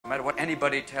No matter what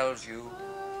anybody tells you,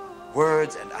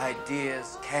 words and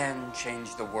ideas can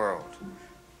change the world.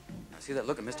 Now, see that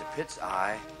look in Mr. Pitt's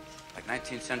eye? Like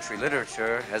 19th century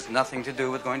literature has nothing to do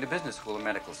with going to business school or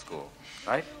medical school,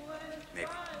 right? Maybe.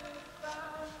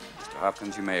 Mr.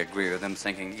 Hopkins, you may agree with him,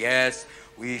 thinking, yes,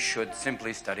 we should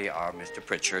simply study our Mr.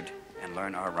 Pritchard and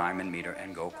learn our rhyme and meter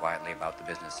and go quietly about the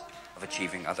business of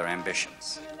achieving other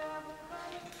ambitions.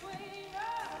 A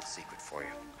little secret for you.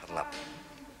 Huddle up.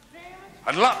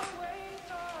 Huddle up!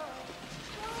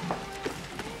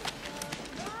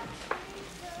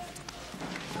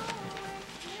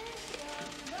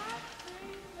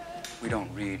 We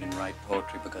don't read and write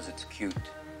poetry because it's cute.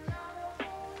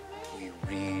 We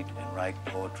read and write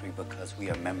poetry because we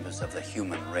are members of the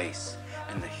human race.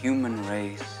 And the human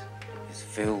race is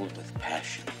filled with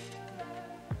passion.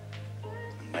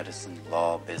 Medicine,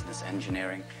 law, business,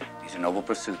 engineering, these are noble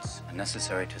pursuits and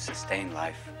necessary to sustain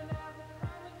life.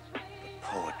 But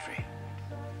poetry,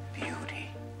 beauty,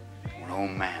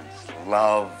 romance,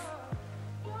 love,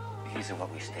 these are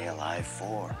what we stay alive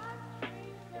for.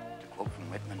 To quote from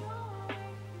Whitman,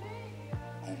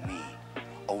 "O me,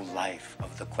 O life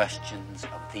of the questions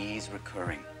of these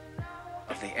recurring,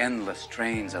 of the endless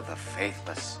trains of the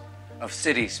faithless, of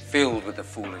cities filled with the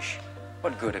foolish,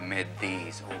 what good amid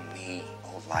these, O me,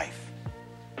 O life?"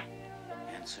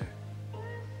 Answer,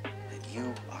 that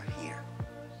you are here,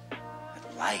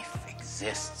 that life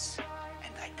exists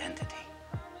and identity,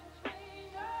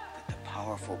 that the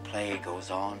powerful play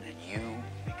goes on and you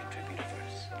may contribute a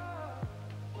verse.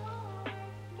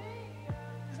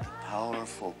 That the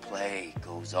powerful play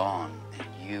goes on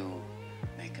and you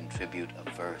may contribute a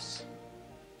verse.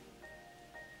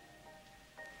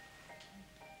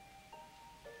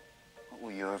 What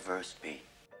will your verse be?